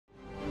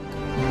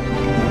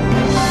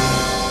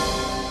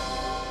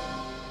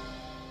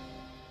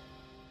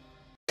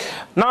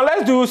Now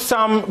let's do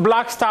some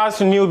Black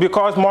Stars news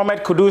because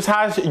Mohamed Kudus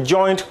has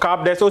joined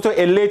CAF. There's also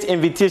a late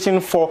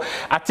invitation for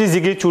Ati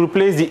Zigi to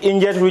replace the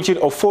injured Richard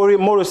Ofori.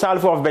 Moro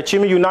Salifu of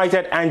Bechimi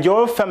United and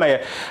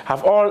Fameyeh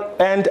have all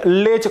earned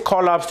late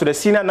call-ups to the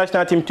senior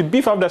national team to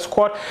beef up the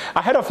squad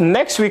ahead of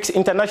next week's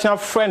international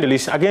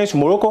friendlies against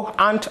Morocco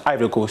and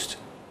Ivory Coast.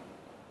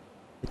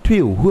 The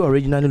trio, who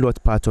originally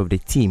lost part of the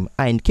team,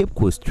 are in Cape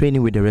Coast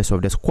training with the rest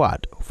of the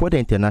squad for the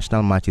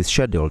international matches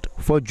scheduled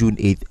for June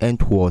 8th and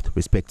 12th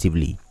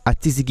respectively.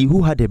 Ati Zigi,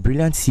 who had a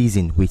brilliant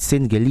season with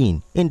St.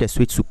 Gallen in the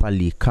Swiss Super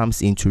League,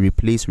 comes in to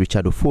replace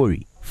Richard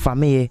Ofori.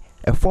 Fameyeh,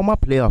 a former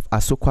player of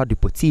Asokwa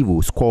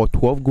Deportivo, scored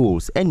 12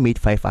 goals and made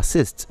 5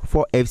 assists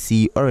for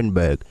FC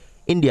Orenburg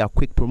in their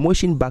quick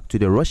promotion back to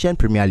the Russian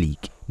Premier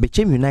League.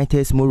 Bechimi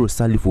United's Moro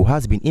Salifu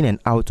has been in and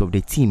out of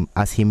the team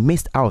as he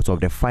missed out of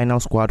the final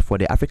squad for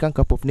the African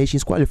Cup of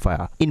Nations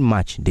qualifier in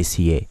March this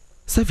year.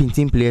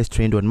 17 players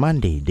trained on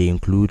Monday. They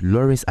include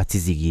Lawrence Ati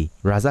Zigi,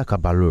 Razak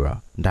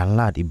Abalora,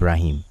 Danlad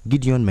Ibrahim,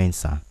 Gideon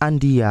Mensah,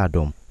 Andy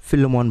Yadom,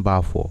 Philemon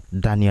Balfour,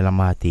 Daniel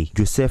Amate,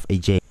 Joseph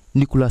Ejay,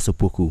 Nicolas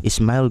Opoku,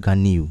 Ismail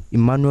Ganiu,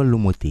 Emmanuel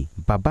Lumote,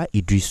 Baba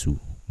Idrisu,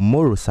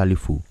 Moro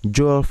Salifu,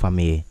 Joel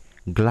Fameyeh,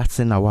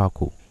 Gladson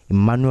Awako,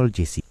 Emmanuel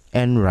Jesse,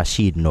 and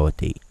Rashid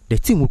Norte. The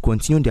team will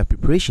continue their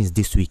preparations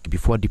this week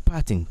before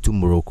departing to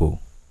Morocco.